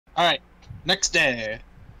Alright, next day.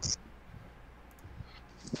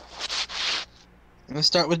 Let's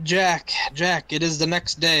start with Jack. Jack, it is the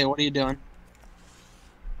next day. What are you doing?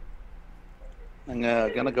 I'm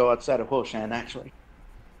gonna go outside of Huoshan, actually.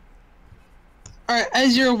 Alright,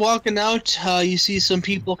 as you're walking out, you see some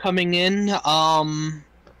people coming in.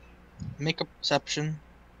 Make a perception.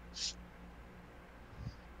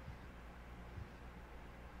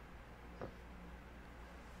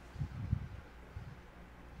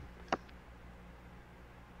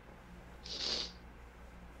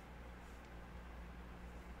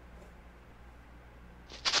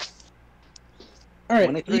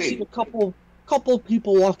 Alright, you see a couple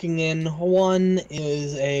people walking in. One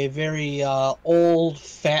is a very old,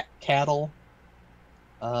 fat cattle.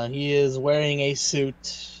 He is wearing a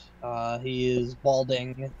suit. He is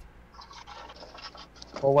balding.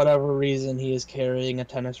 For whatever reason, he is carrying a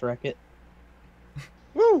tennis racket.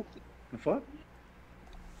 Woo! What?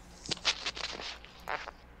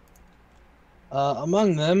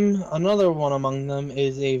 Another one among them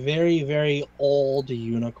is a very, very old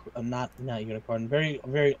unicorn, not unicorn, very,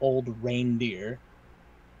 very old reindeer.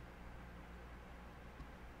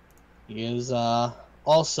 He is,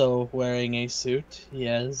 also wearing a suit. He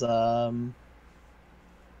has,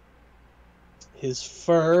 his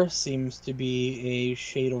fur seems to be a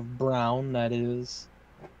shade of brown that is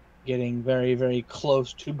getting very, very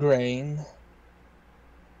close to graying.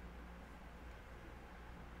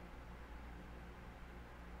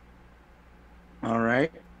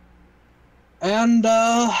 Alright. And,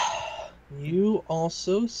 you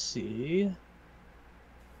also see...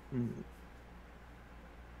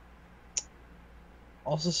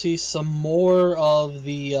 Also see some more of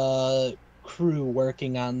the, crew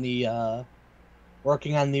working on the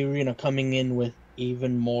arena, coming in with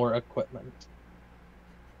even more equipment.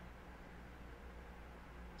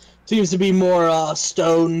 Seems to be more,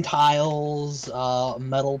 stone tiles,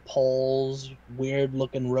 metal poles,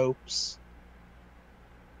 weird-looking ropes.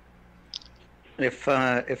 If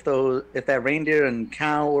that reindeer and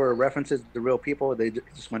cow were references to real people, they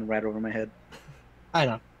just went right over my head. I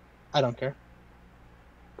know. I don't care.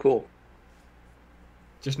 Cool.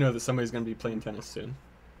 Just know that somebody's going to be playing tennis soon.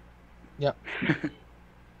 Yep.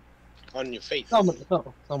 On your face.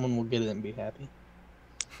 Someone will get it and be happy.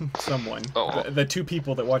 Someone. Oh. The two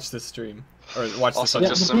people that watch this stream. Or watch Also,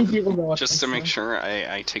 this just to make sure,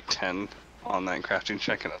 I take 10 on that crafting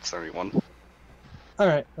check, and that's 31.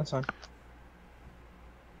 Alright, that's fine.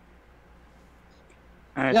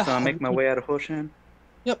 Alright, Yeah, so I'll make my way out of Huoshan.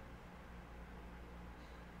 Yep.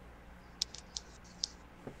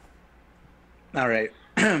 Alright.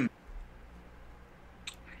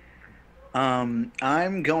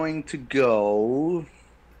 I'm going to go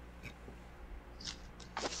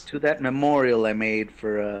to that memorial I made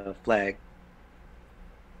for a flag.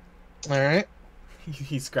 Alright.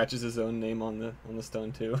 He scratches his own name on the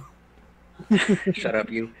stone too. Shut up,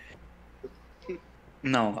 you.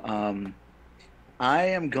 No, I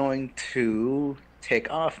am going to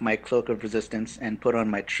take off my cloak of resistance and put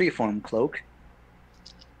on my tree form cloak.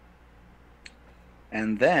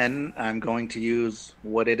 And then I'm going to use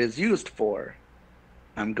what it is used for.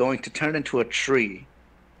 I'm going to turn into a tree.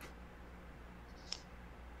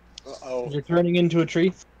 Uh-oh. You're turning into a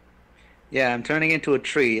tree? Yeah, I'm turning into a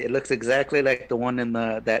tree. It looks exactly like the one in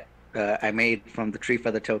that I made from the tree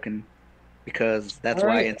feather token, because that's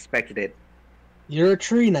why I inspected it. You're a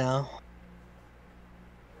tree now.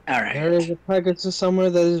 Alright. There is a Pegasus somewhere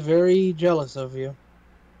that is very jealous of you.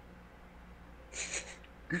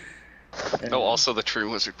 Oh, also the true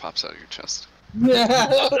wizard pops out of your chest. Yeah.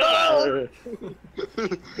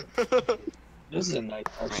 This is a nice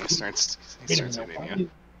And he starts eating you.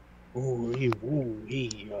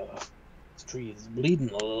 This tree is bleeding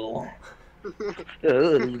a little.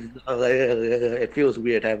 It feels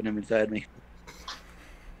weird having him inside me.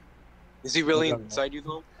 Is he really inside you,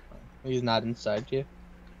 though? He's not inside you.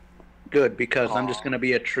 Good, because I'm just going to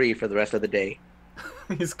be a tree for the rest of the day.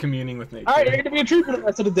 He's communing with nature. Alright, you're gonna be a tree for the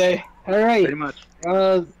rest of the day. Alright. Pretty much.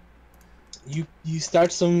 You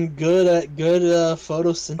start some good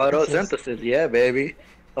photosynthesis. Photosynthesis, yeah, baby.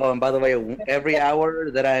 Oh, and by the way, every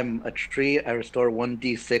hour that I'm a tree, I restore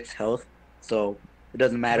 1d6 health. So it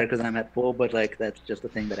doesn't matter because I'm at full, but like that's just a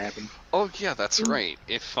thing that happens. Oh yeah, that's right.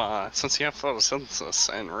 If since you have photosynthesis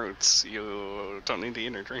and roots, you don't need to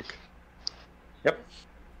eat or drink. Yep.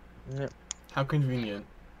 How convenient.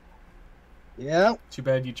 Yeah. Too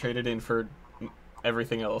bad you traded in for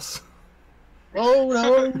everything else.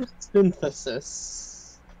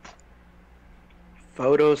 Photosynthesis.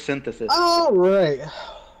 Photosynthesis. Alright.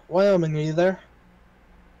 Wyoming, are you there?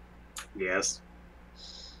 Yes.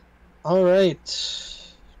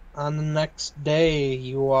 Alright. On the next day,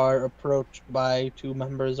 you are approached by two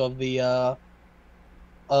members of the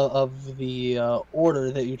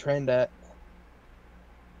order that you trained at.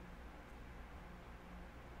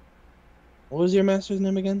 What was your master's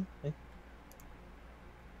name again?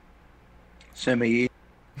 Semi.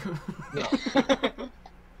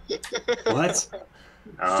 What?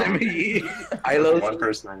 Semi. One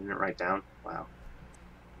person I didn't write down. Wow.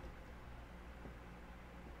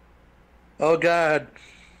 Oh God.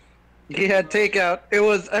 He had takeout. It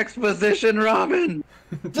was exposition ramen.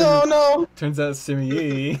 No, no. Turns out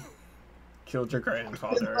Simi killed your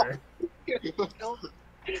grandfather. He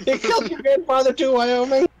killed your grandfather too,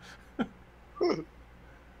 Wyoming.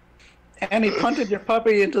 And he punted your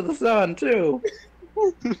puppy into the sun too.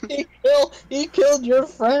 He killed your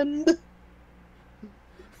friend.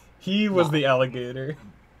 He was the alligator.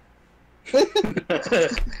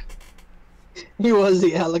 He was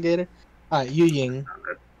the alligator. Alright, Yu Ying.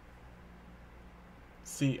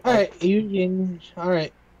 See, Alright, Yu Ying.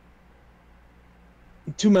 Alright.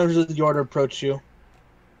 Two members of the order approach you.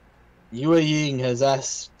 Yue Ying has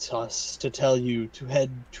asked us to tell you to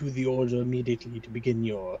head to the order immediately to begin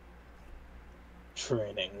your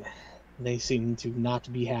training. They seem to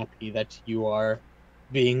not be happy that you are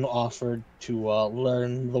being offered to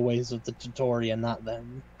learn the ways of the tutorial, not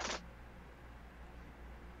them.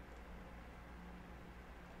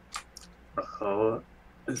 Oh,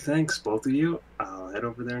 thanks, both of you. I'll head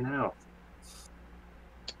over there now.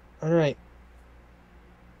 Alright.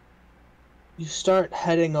 You start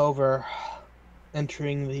heading over,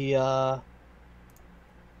 entering the order.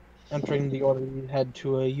 You head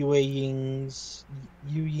to a Yu Ying's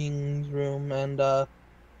room, and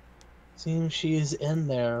seems she is in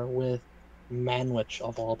there with Manwich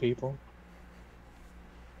of all people.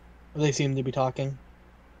 They seem to be talking.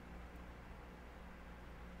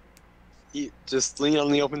 You just lean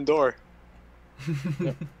on the open door.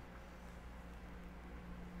 Yep.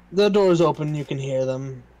 The door's open, you can hear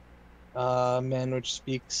them. Manwich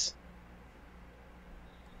speaks.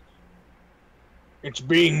 It's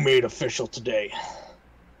being made official today.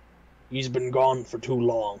 He's been gone for too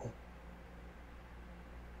long.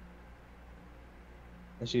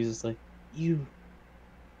 And she's just like, You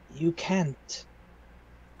can't.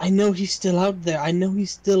 I know he's still out there. I know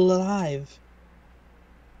he's still alive.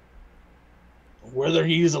 Whether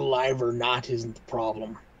he's alive or not isn't the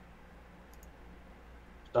problem.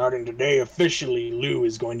 Starting today, officially, Liu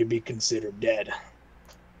is going to be considered dead.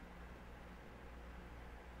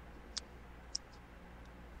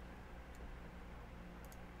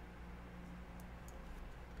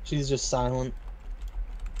 She's just silent.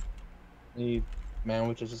 The man,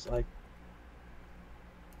 which is just like,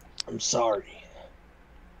 I'm sorry.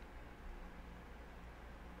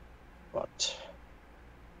 But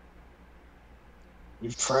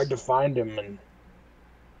we've tried to find him and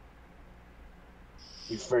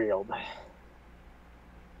we failed.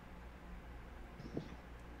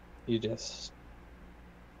 She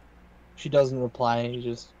doesn't reply. He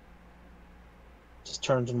just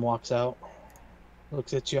turns and walks out.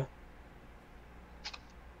 Looks at you.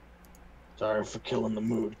 Sorry for killing the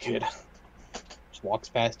mood, kid. Just walks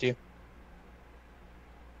past you.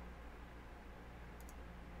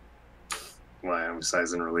 Wyoming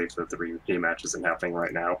sighs in relief that the rematch isn't happening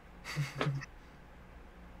right now.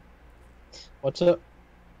 What's up?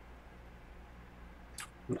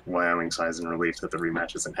 Wyoming sighs in relief that the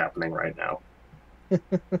rematch isn't happening right now.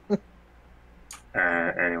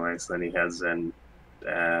 Anyways, then he heads in.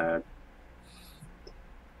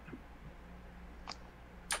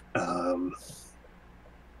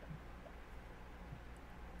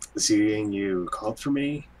 Seeing you called for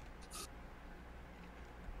me?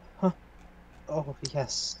 Huh? Oh,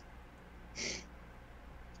 yes.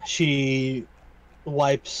 She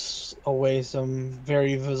wipes away some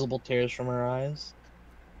very visible tears from her eyes.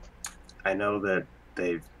 I know that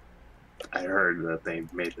I heard that they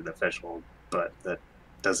made it official, but that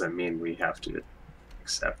doesn't mean we have to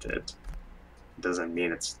accept it. It doesn't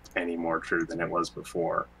mean it's any more true than it was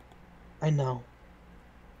before. I know.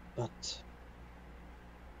 But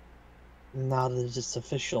now that it's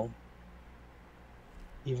official,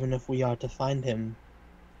 even if we are to find him,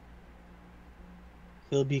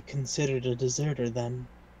 he'll be considered a deserter then,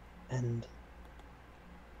 and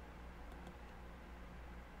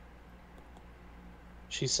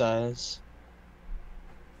she sighs.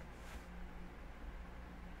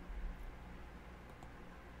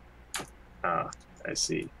 Ah, I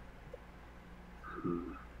see.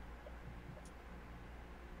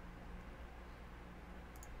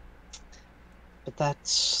 But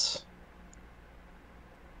that's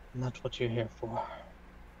not what you're here for.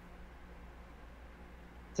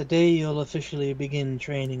 Today you'll officially begin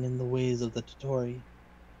training in the ways of the Totori.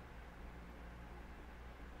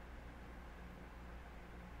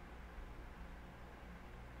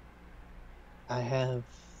 I have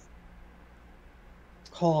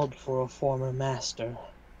called for a former master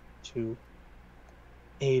to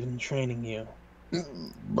aid in training you.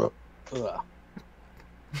 Ugh.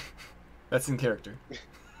 That's in character.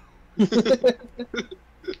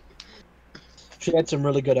 She had some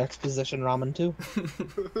really good exposition ramen too.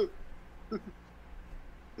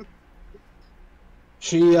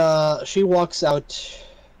 She walks out.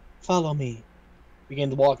 Follow me.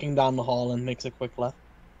 Begins walking down the hall and makes a quick left.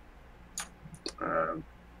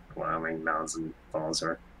 Wyoming nods and follows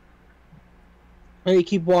her. You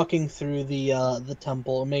keep walking through the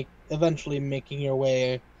temple, eventually making your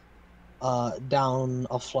way down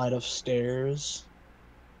a flight of stairs.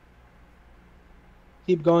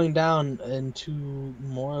 Keep going down into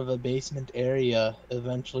more of a basement area,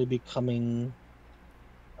 eventually becoming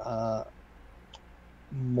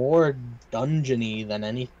more dungeony than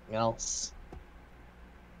anything else.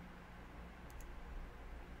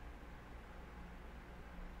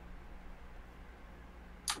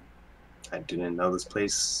 I didn't know this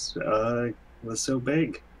place was so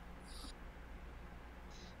big.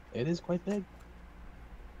 It is quite big.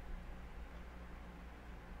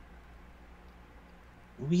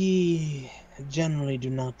 We generally do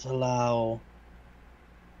not allow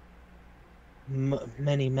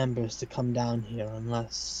many members to come down here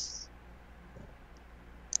unless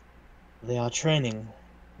they are training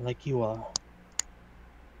like you are.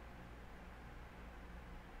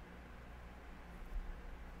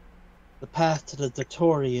 The path to the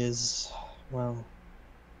Totori is, well,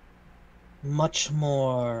 much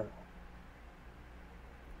more,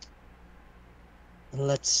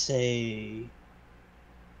 let's say,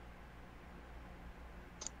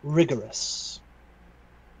 rigorous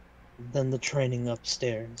than the training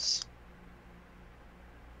upstairs.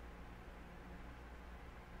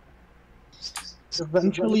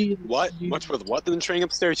 Eventually, What? Much with what? The training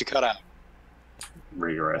upstairs you cut out.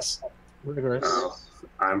 Rigorous. rigorous.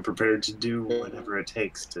 I'm prepared to do whatever it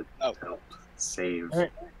takes to help save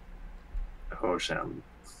Alright. Huoshan.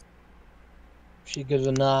 She gives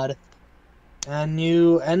a nod, and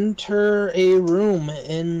you enter a room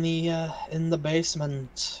in the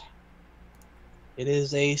basement. It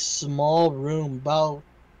is a small room, about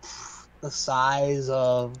the size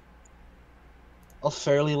of a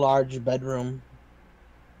fairly large bedroom,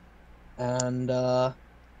 and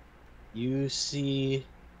you see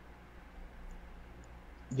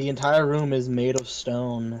the entire room is made of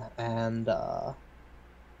stone, and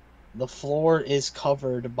the floor is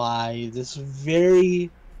covered by this very,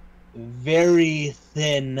 very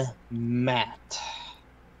thin mat.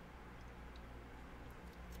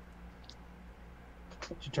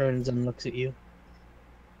 She turns and looks at you.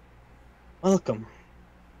 Welcome.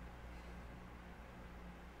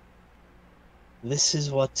 This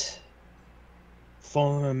is what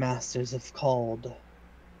former masters have called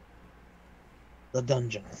the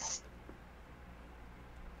dungeon.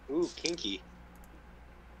 Ooh, kinky.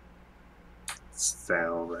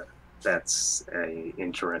 So that's a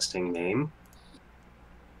interesting name.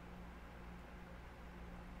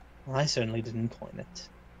 Well, I certainly didn't coin it.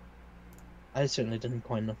 I certainly didn't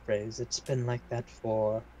coin the phrase. It's been like that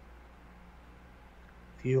for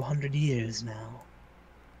a few hundred years now.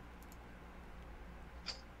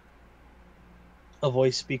 A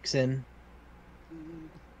voice speaks in.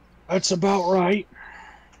 That's about right.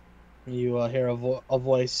 You hear a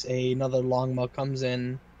voice. Another Longma comes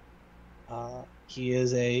in. He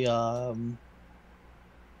is a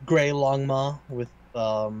gray Longma with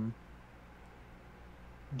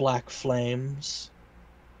black flames.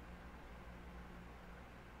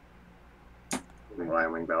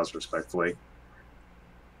 Wyoming bows respectfully.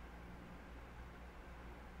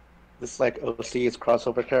 This is like OC's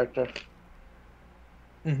crossover character.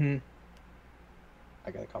 Mm-hmm.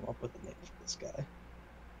 I gotta come up with a name for this guy.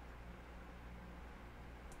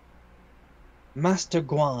 Master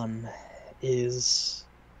Guan is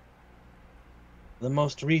the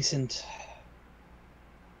most recent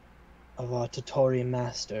of our Totori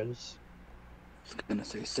masters. I was gonna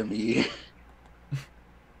say Sumi.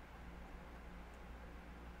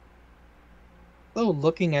 Though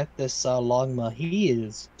looking at this Longma, he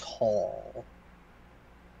is tall.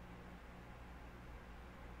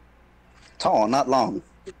 Tall, not long.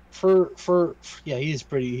 Yeah, he's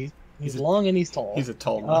pretty. He's long and he's tall. He's a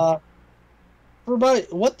tall man. For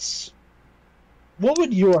about what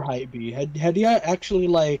would your height be? Had you actually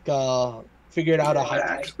like figured out a I height?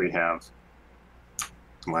 actually have.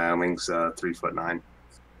 Wyoming's 3'9".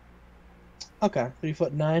 Okay,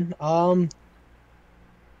 3'9".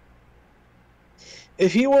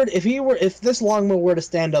 If this longbow were to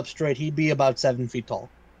stand up straight, he'd be about 7 feet tall.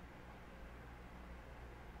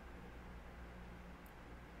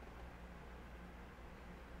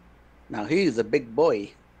 Now he's a big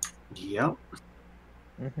boy. Yep.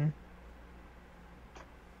 Mm-hmm.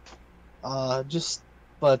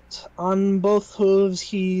 But on both hooves,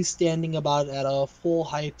 he's standing about at a full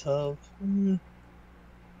height of 5'5",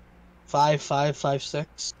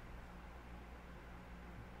 5'6".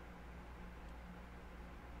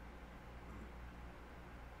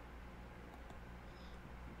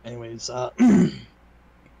 Anyways,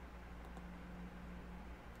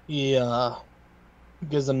 he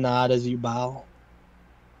gives a nod as you bow.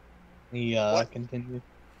 He What? continues.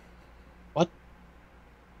 What?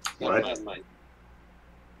 What? Never mind.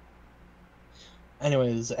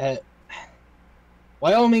 Anyways,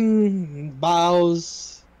 Wyoming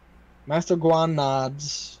bows. Master Guan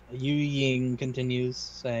nods. Yu Ying continues,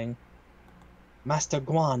 saying, Master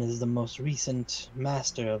Guan is the most recent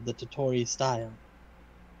master of the Totori style,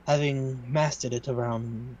 having mastered it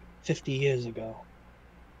around 50 years ago.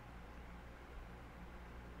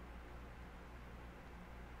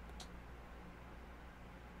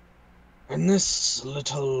 And this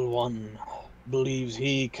little one believes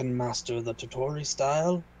he can master the Totori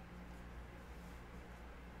style?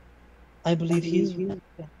 I believe he is right,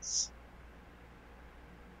 yes.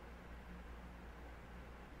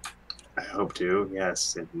 I hope to,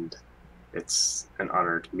 yes, and it's an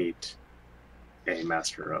honor to meet a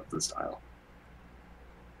master of the style.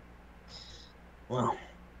 Well,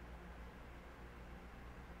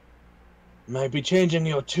 might be changing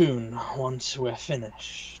your tune once we're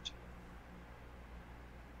finished.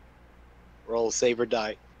 Roll, save, or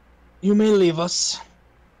die. You may leave us.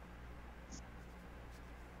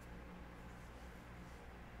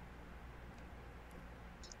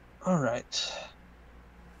 All right.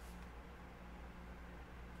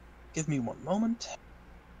 Give me one moment.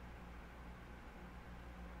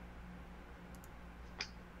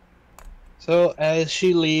 So as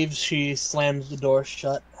she leaves, she slams the door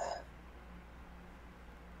shut.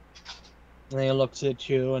 And he looks at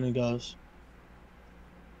you and he goes,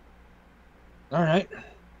 all right,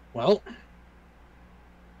 well,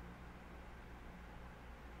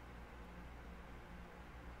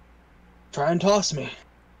 try and toss me.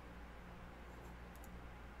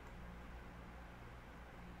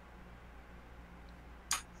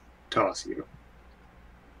 Toss you.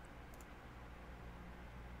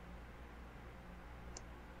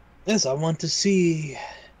 Yes, I want to see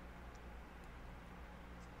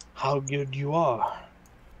how good you are.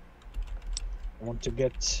 I want to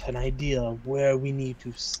get an idea of where we need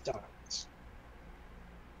to start.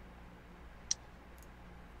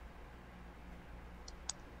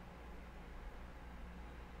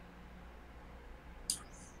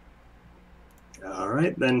 All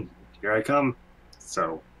right, then here I come.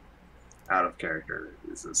 So, out of character,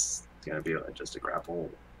 is this gonna be like just a grapple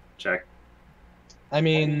check? I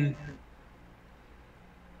mean,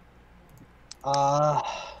 uh,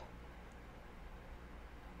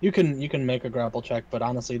 you can make a grapple check, but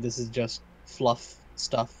honestly, this is just fluff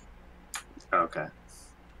stuff. Okay.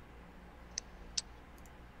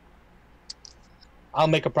 I'll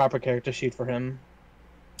make a proper character sheet for him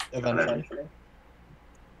eventually.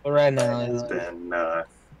 But right now, Then,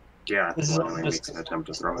 yeah, this is Wyoming just makes an attempt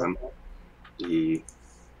to throw him. He,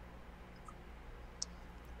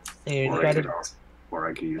 you or try I to could also, or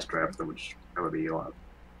I could use trap, which that would be a lot.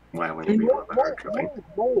 Wyoming would be a lot better at tripping.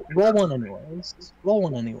 roll one anyways. Roll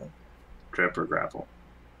one anyway. Trip or grapple.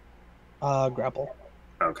 Grapple.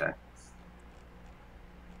 Okay.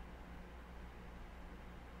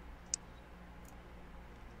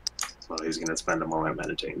 Well, he's gonna spend a moment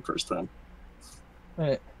meditating first then. All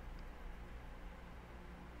right.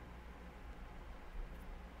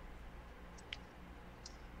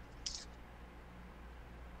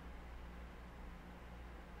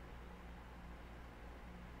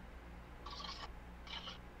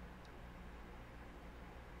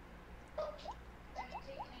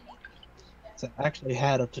 So I actually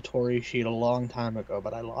had a Totori sheet a long time ago,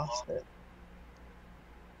 but I lost it.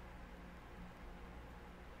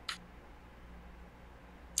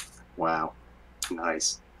 Wow.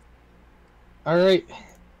 Nice. All right.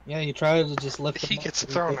 Yeah, you try to just lift him He up. gets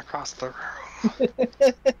thrown across the room.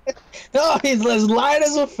 No, he's as light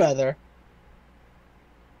as a feather.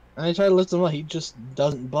 And I try to lift him up. He just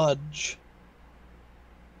doesn't budge.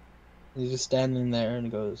 He's just standing there and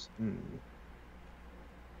he goes,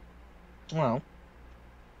 Well,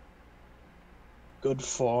 good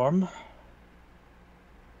form.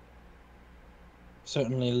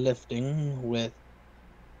 certainly lifting with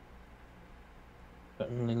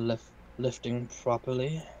lifting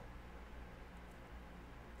properly.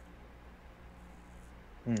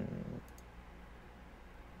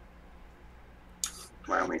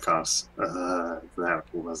 My only cost, that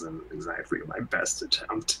wasn't exactly my best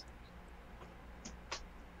attempt.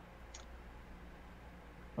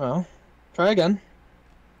 Well, try again.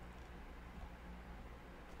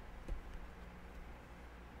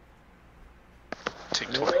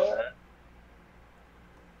 Take 20.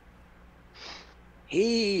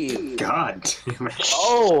 He. God damn it.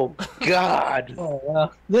 Oh God. Oh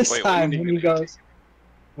well. This Wait, time when when you he goes,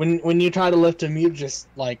 when you try to lift him, you just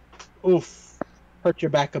like, oof, hurt your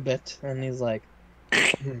back a bit, and he's like,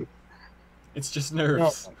 It's just no,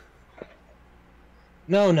 nerves.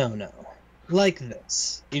 no, like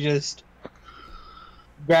this. He just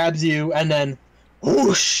grabs you and then,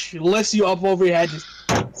 whoosh, lifts you up over your head, just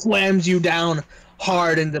slams you down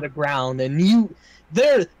hard into the ground, and you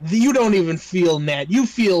don't even feel mad. You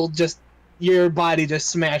feel just your body just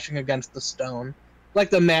smashing against the stone, like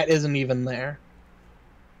the mat isn't even there.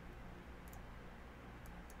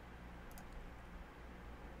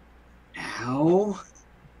 Ow.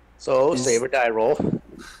 So Is- save or die roll.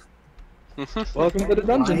 Welcome to the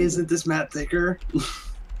Why dungeon. isn't this map thicker?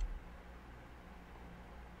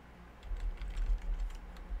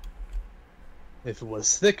 If it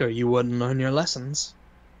was thicker, you wouldn't learn your lessons.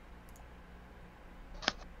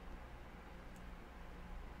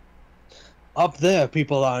 Up there,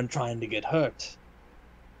 people aren't trying to get hurt.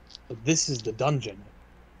 But this is the dungeon.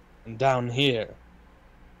 And down here,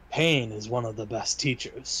 pain is one of the best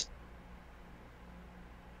teachers.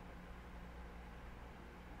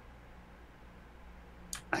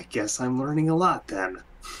 I guess I'm learning a lot then.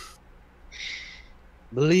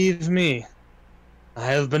 Believe me, I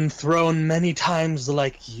have been thrown many times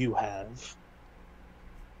like you have.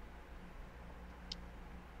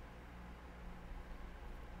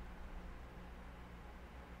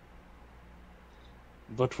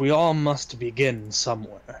 But we all must begin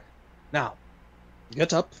somewhere. Now,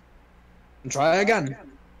 get up and try again.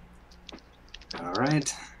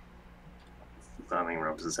 Alright. Browning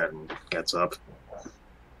rubs his head and gets up.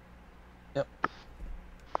 Yep.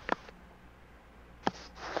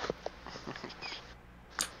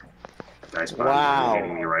 Nice Wow.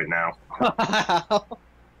 hitting me right now.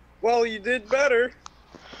 Well, you did better.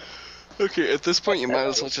 Okay, at this point, you might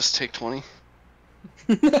as well just take 20.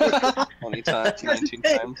 20 times, 19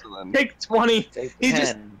 times, and then. Take 20. Take He 10.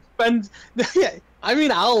 just spends. Yeah, I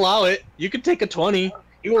mean, I'll allow it. You could take a 20.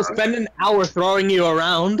 He will spend an hour throwing you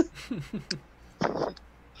around.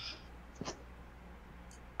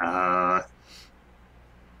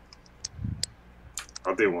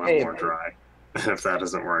 I'll do one Hey, more try. If that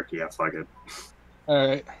doesn't work, yeah, fuck it.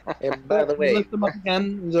 Alright. And by the way, Lift him up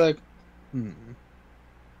again. He's like,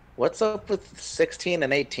 what's up with 16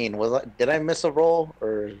 and 18? Did I miss a roll,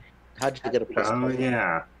 or how'd you get a plus? Oh, 20?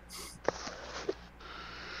 yeah.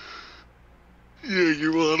 Yeah,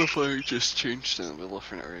 your modifier just changed in the middle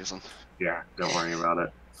for no reason. Yeah, don't worry about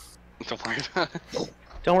it. Don't worry about it.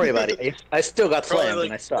 Don't worry about it. I still got slammed Probably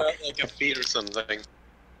and I like, stuck. like a feet or something.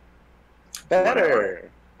 Better.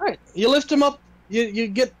 alright. You lift him up. You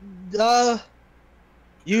get,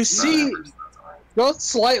 you see, Whatever,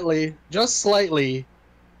 that's alright. just slightly,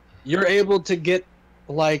 you're able to get,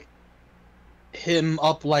 like, him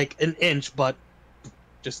up like an inch, but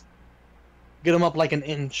just get him up like an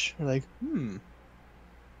inch. Like,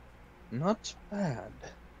 not bad.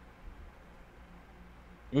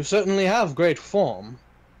 You certainly have great form.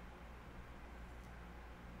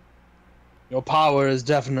 Your power is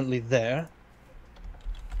definitely there.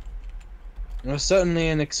 You're certainly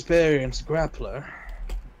an experienced grappler.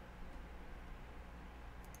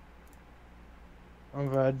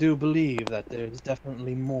 However, I do believe that there's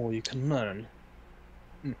definitely more you can learn.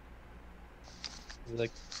 He's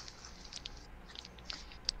like,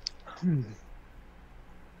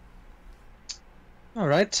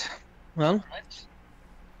 Alright. Well.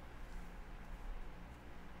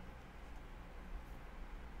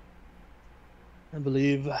 I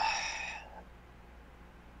believe the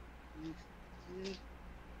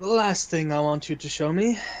last thing I want you to show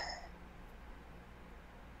me.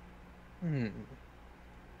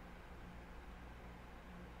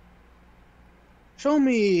 Show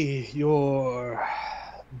me your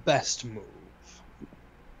best move.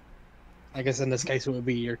 I guess in this case it would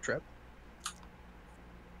be your trip.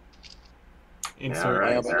 Yeah, Insert,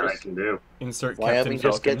 right, Why that I just- can do. insert Wyoming Captain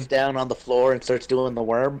just Falcon. gets down on the floor and starts doing the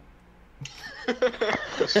worm.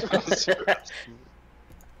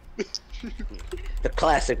 The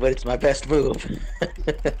classic, but it's my best move.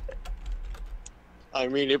 I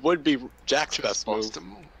mean, it would be Jack's Just best supposed move. to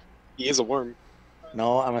move. He is a worm.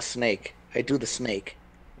 No, I'm a snake. I do the snake.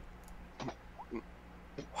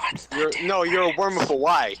 What's that? You're a worm with a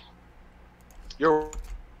Y. You're a worm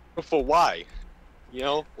with a Y. You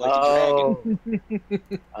know, like a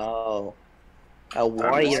dragon. Oh. A I'm just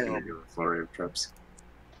warrior. gonna do a flurry of trips.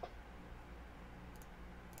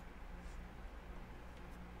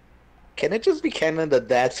 Can it just be canon that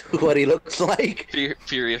that's what he looks like?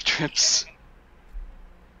 Fury of trips.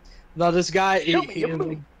 No, this guy, Show me your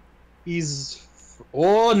move. he's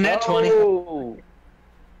net 20. Oh.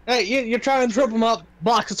 Hey, you're trying to trip him up.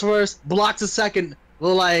 Blocks it first, blocks a second.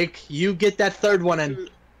 Like you get that third one and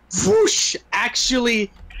whoosh!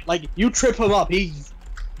 Actually, like you trip him up, he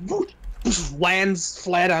whoosh, lands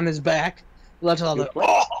flat on his back. Let's all the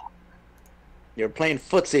You're playing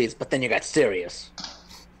footsies, but then you got serious.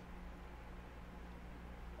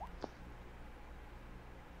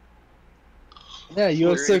 Yeah, you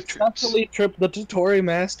have Flurry of successfully tripped the Totori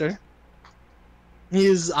master.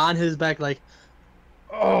 He's on his back like,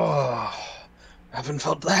 oh, haven't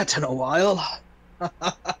felt that in a while.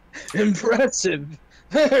 Impressive,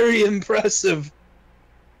 very impressive.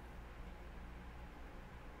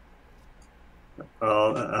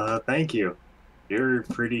 Well, thank you. You're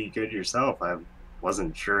pretty good yourself. I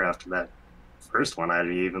wasn't sure after that first one I'd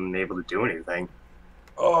even be able to do anything.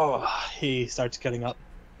 Oh, he starts getting up,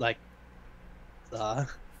 like,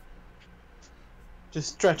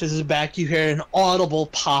 just stretches his back. You hear an audible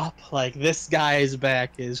pop, like this guy's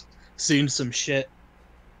back is seeing some shit.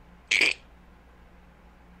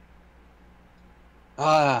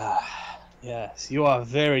 Ah, yes, you are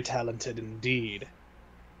very talented indeed.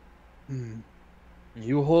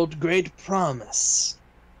 You hold great promise.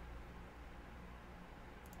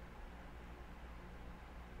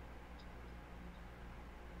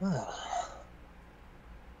 Well,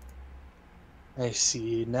 I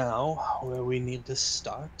see now where we need to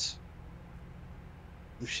start.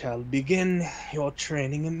 You shall begin your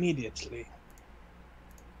training immediately.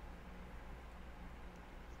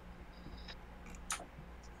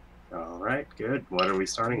 All right, good. What are we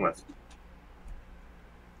starting with?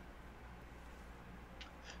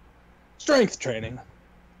 Strength training.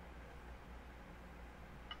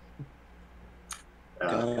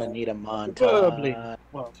 Gonna need a Preferably, montage.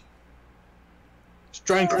 well,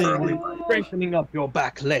 Preferably. strengthening up your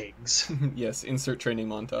back legs. Yes, insert training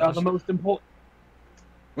montage. Are the most important.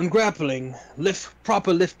 When grappling,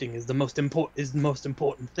 proper lifting is the most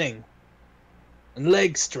important thing, and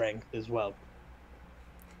leg strength as well.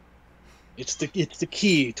 It's the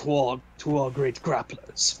key to our great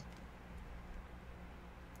grapplers.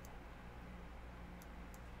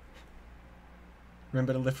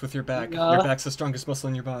 Remember to lift with your back. Yeah. Your back's the strongest muscle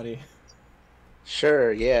in your body.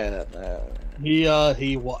 Sure, yeah. He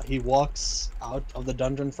walks out of the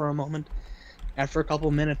dungeon for a moment. After a couple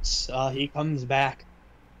minutes, he comes back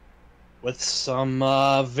with some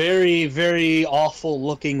very, very awful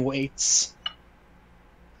looking weights.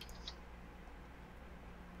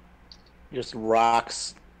 Just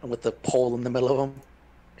rocks with the pole in the middle of them,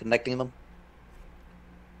 connecting them.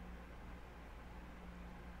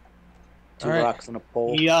 Two All right. rocks and a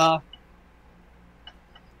pole.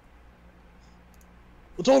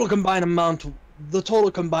 The total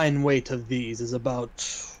combined weight of these is about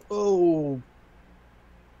 200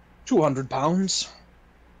 pounds.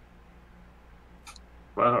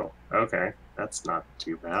 Whoa, okay. That's not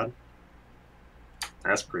too bad.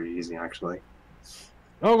 That's pretty easy, actually.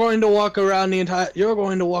 You're going to walk around You're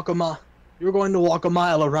going to walk a mile. You're going to walk a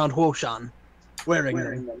mile around Huoshan, wearing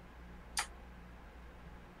them.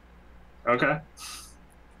 Okay.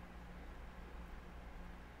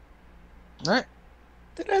 All right.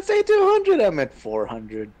 Did I say 200? I meant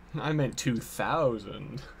 400. I meant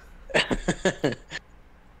 2,000. All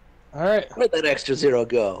right. Where'd that extra zero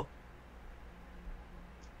go?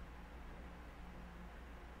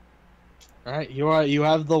 All right. You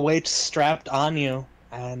have the weights strapped on you,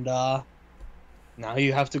 and now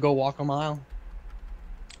you have to go walk a mile.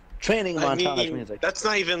 Training I montage mean, music. that's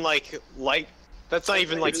not even like light. That's not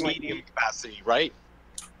even like medium capacity, right?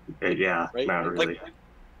 Yeah, Right? not really. Like,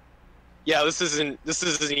 yeah, this isn't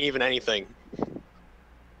even anything.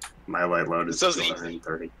 My light load is This doesn't-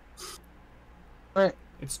 230.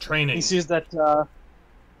 It's training. He sees that. All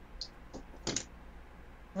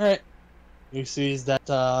right. He sees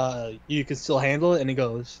that you can still handle it, and he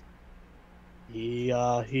goes.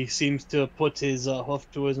 He seems to put his hoof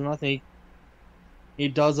to his mouth. And he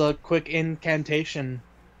does a quick incantation,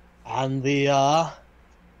 and the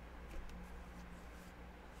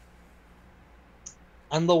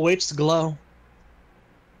weights glow.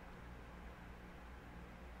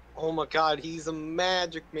 Oh my god, he's a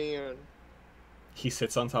magic man. He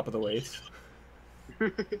sits on top of the weights.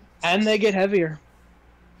 And they get heavier.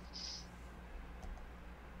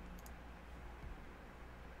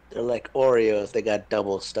 They're like Oreos. They got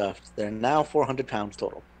double stuffed. They're now 400 pounds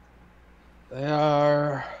total. They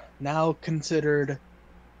are now considered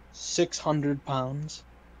 600 pounds.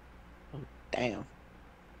 Damn.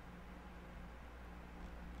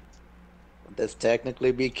 Would this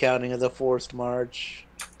technically be counting as a forced march?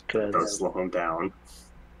 That does slow him down.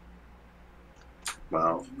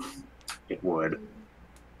 Well, it would.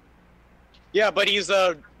 Yeah, but he's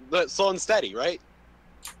slow and steady, right?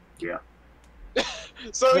 Yeah.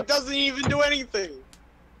 So it doesn't even do anything.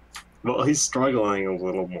 Well, he's struggling a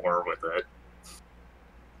little more with it.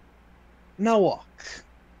 Now walk.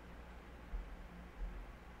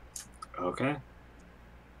 Okay.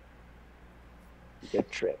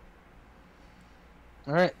 Good trip.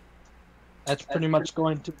 Alright. That's pretty much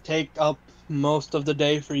going to take up most of the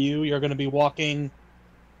day for you. You're going to be walking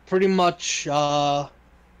pretty much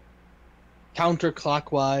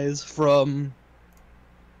counterclockwise from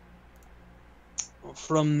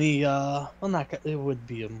the well, it would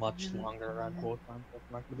be a much longer run. Huoshan, so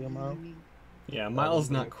it's not going to be a mile. Yeah, mile's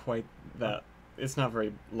not quite that. It's not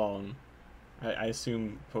very long. I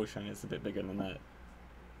assume Huoshan is a bit bigger than that.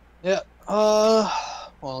 Yeah.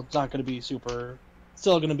 Well, it's not going to be super.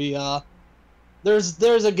 Still going to be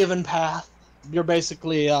There's a given path. You're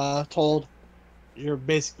basically told. You're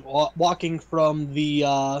basically walking from the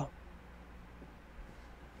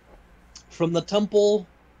temple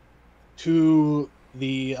to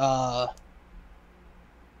the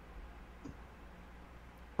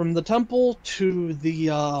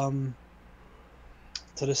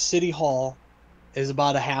city hall is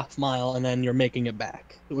about a half mile, and then you're making it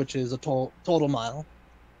back, which is a total mile.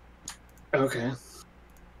 Okay.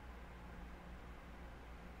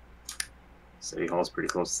 City Hall's pretty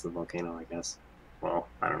close to the volcano, I guess. Well,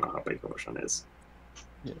 I don't know how big Huoshan is.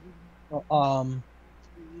 Yeah.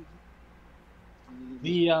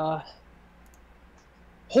 The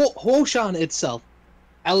Huoshan itself,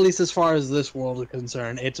 at least as far as this world is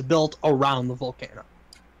concerned, it's built around the volcano.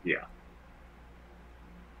 Yeah.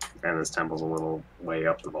 And this temple's a little way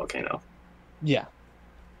up the volcano. Yeah.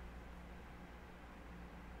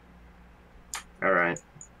 Alright.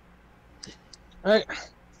 Alright.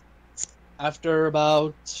 After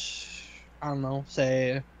about, I don't know,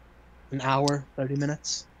 say an hour, 30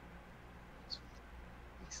 minutes,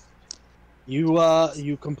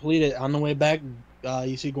 you complete it. On the way back,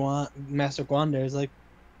 you see Master Guan there. He's like,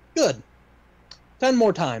 good. 10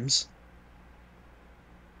 more times.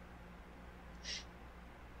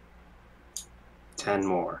 10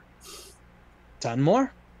 more. 10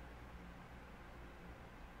 more?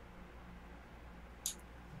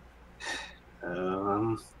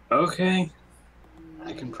 Okay.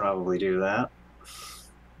 I can probably do that.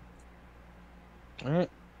 Alright.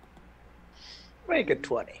 Make it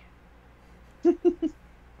 20.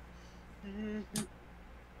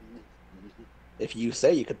 If you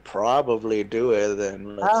say you could probably do it,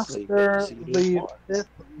 then let's see. After see you do the more. 5th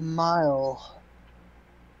mile,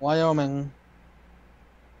 Wyoming,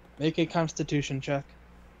 make a Constitution check.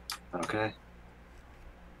 Okay.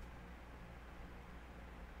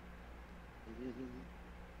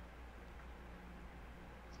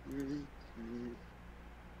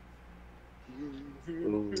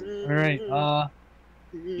 Ooh. Alright,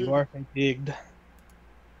 you are fatigued.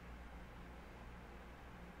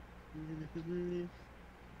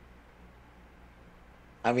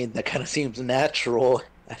 I mean, that kind of seems natural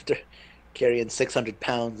after carrying 600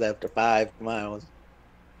 pounds after 5 miles.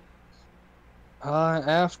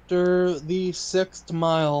 After the 6th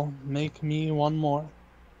mile, make me one more.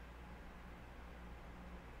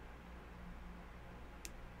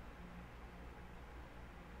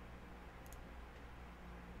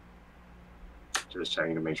 Just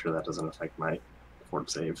checking to make sure that doesn't affect my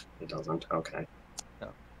fort save. It doesn't. Okay. No.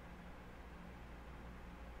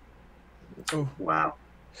 Oh, Wow.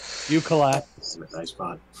 You collapse. This is a nice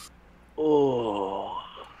spot. Oh.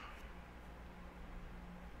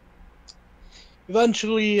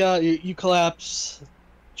 Eventually, you collapse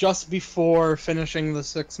just before finishing the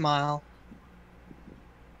 6th mile.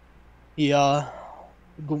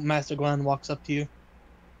 Master Glenn walks up to you.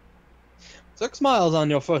 6 miles on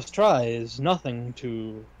your first try is nothing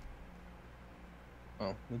to...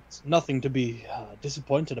 Well, it's nothing to be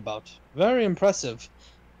disappointed about. Very impressive.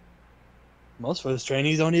 Most first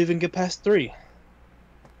trainees don't even get past 3.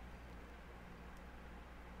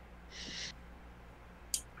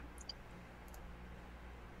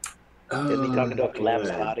 Isn't he talking to a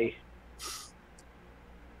collapsed good. body?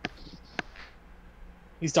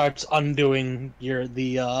 He starts undoing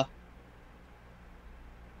the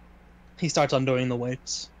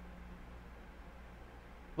weights.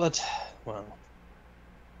 But, well,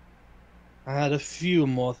 I had a few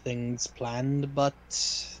more things planned, but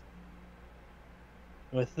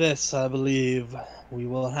with this, I believe we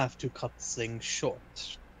will have to cut things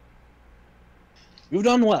short. You've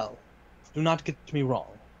done well. Do not get me wrong.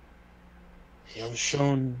 You have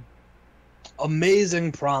shown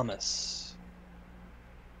amazing promise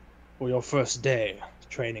for your first day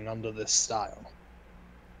training under this style.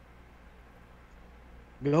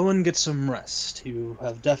 Go and get some rest. You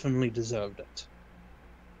have definitely deserved it.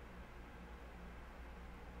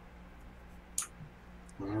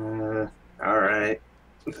 All right.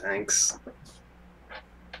 Thanks.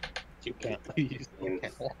 You can't.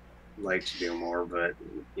 I'd like to do more, but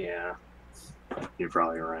yeah, you're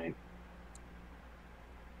probably right.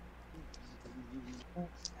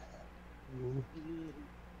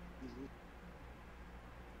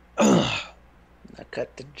 I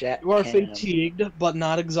cut the jack. You are cam. fatigued, but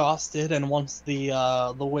not exhausted, and once the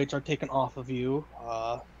weights are taken off of you,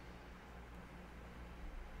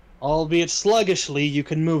 albeit sluggishly, you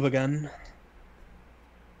can move again.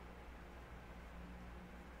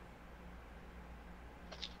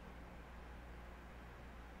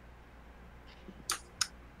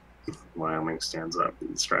 Wyoming stands up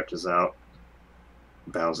and stretches out,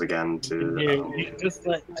 bows again to. Just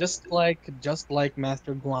like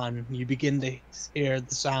Master Guan, you begin to hear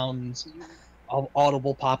the sounds of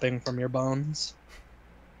audible popping from your bones.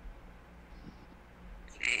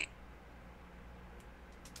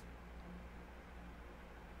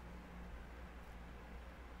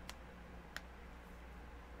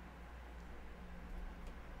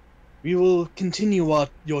 We will continue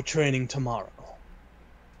your training tomorrow.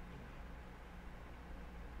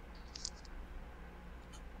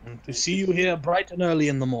 And to see you here bright and early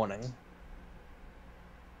in the morning.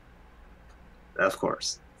 Of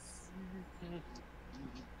course.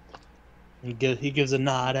 He gives a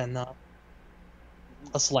nod and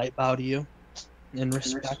a slight bow to you in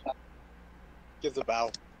respect. Gives a bow.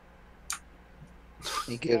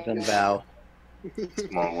 He gives them bow.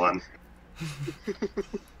 Small one.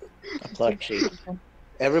 A plushie.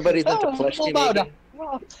 Everybody's into plushie. bow Maybe?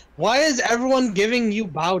 down. Why is everyone giving you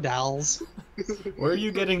bow dolls? Where are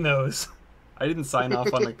you getting those? I didn't sign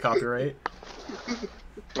off on the copyright.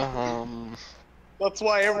 That's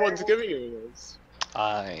why everyone's giving you those.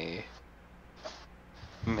 I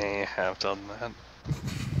may have done that.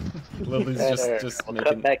 Lily's just We'll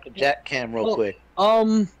making. cut back to Jack Cam real Well, quick.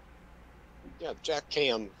 Yeah, Jack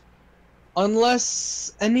Cam.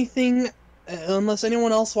 Unless anyone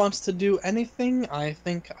else wants to do anything, I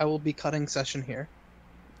think I will be cutting session here.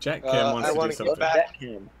 Jack Cam wants I to wanna do get something. back. Jack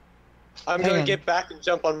Cam. I'm Hang gonna on. get back and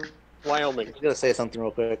jump on Wyoming. I'm gonna say something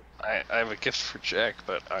real quick. I have a gift for Jack,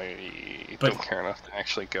 but I But- don't care enough to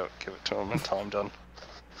actually go give it to him until I'm done.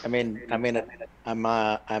 I'm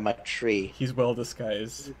a tree. He's well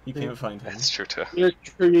disguised. You can't find him. That's true too. Your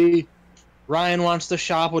tree. Ryan wants to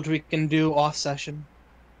shop, which we can do off session.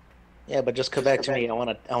 Yeah, but just come back to me. I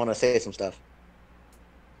wanna say some stuff,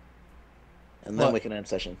 and then What? we can end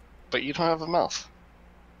session. But you don't have a mouth.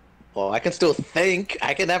 Well, I can still think.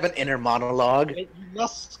 I can have an inner monologue. You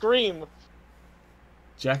must scream.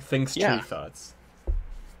 Jack thinks Yeah. tree thoughts.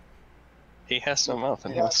 He has no mouth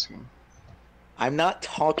and he Yeah. has to. I'm not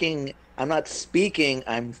talking. I'm not speaking.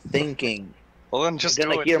 I'm thinking. Well then just You're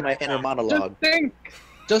do gonna it. hear my inner monologue. Just think.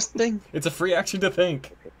 Just think. It's a free action to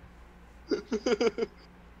think.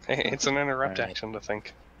 Hey, it's an interrupt Alright. action to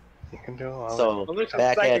think. You can do all So Unless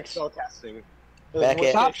back psychic at spellcasting. back at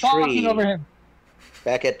Stop talking tree. over him.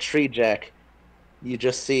 Back at Tree Jack, you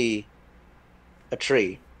just see a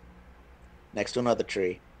tree next to another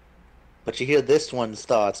tree. But you hear this one's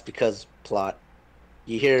thoughts because plot.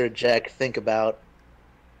 You hear Jack think about,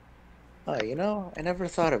 oh, I never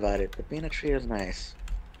thought about it, but being a tree is nice.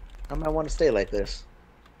 I might want to stay like this.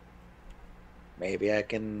 Maybe I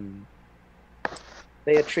can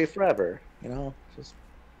stay a tree forever, just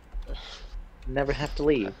never have to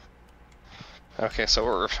leave. Okay, so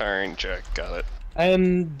we're retiring Jack, got it.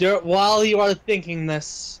 And while you are thinking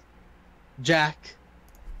this, Jack,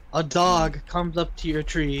 a dog comes up to your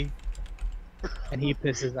tree, and he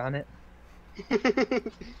pisses on it.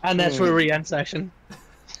 And that's where we end session.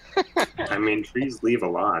 I mean, trees leave a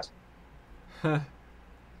lot.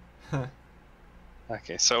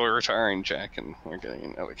 Okay, so we're retiring Jack and we're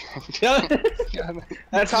getting another character. Got it.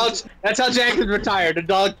 That's how Jack is retired. The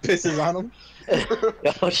dog pisses on him.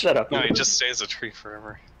 Oh, shut up. No, he just stays a tree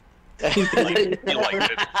forever. He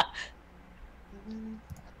liked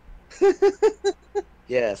it.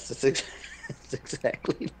 Yes, it's racist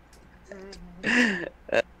exactly.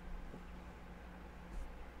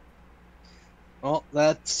 Well,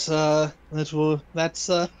 that's yeah,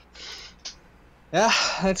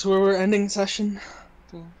 that's where we're ending session.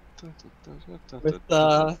 With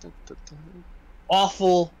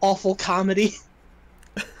awful comedy.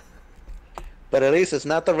 But at least it's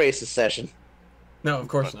not the racist session. No, of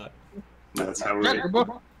course not. That's how we.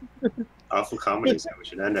 Awful comedy. So we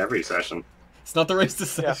should end every session. It's not the racist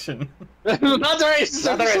session. Not the racist.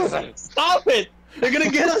 Not the racist. Stop it! They're gonna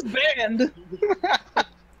get us banned.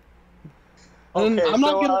 Okay, I'm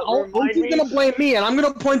not gonna. remind He's me- gonna blame me, and I'm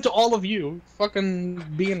gonna point to all of you, fucking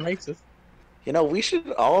being racist. You know, we should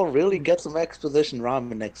all really get some exposition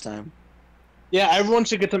ramen next time. Yeah, everyone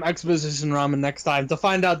should get some exposition ramen next time to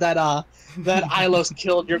find out that that Ilos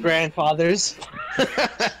killed your grandfathers.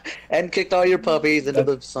 And kicked all your puppies into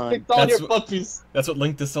the sun. Kicked all That's your what- puppies. That's what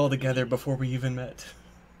linked us all together before we even met.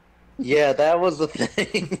 Yeah, that was the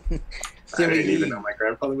thing. I didn't even know my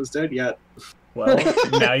grandfather was dead yet. Well,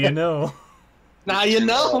 now you know. Now you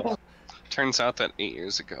know. Turns out that 8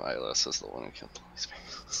 years ago, Ilos is the one who killed all these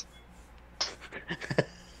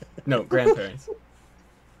people. No, grandparents.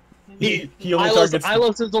 He only Ilos, targets.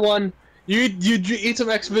 Ilos is the one. You eat some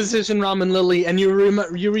exposition ramen, Lily, and you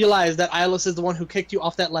realize that Ilos is the one who kicked you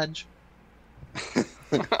off that ledge.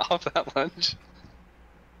 Off that ledge.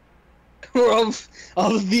 of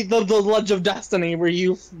the ledge of destiny where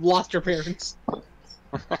you lost your parents.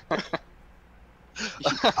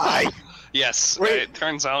 Yes, Wait. it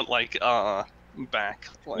turns out, like, back.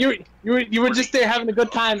 Like, You were just there having a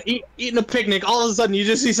good time, eating a picnic. All of a sudden, you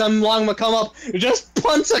just see some longma come up, just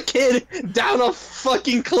punch a kid down a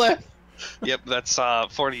fucking cliff. Yep, that's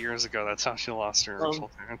 40 years ago. That's how she lost her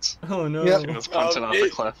original parents. Oh no. Yep. She was punching off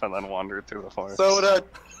the cliff and then wandered through the forest. So,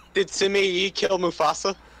 did Simi kill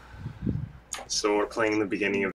Mufasa? So we're playing the beginning of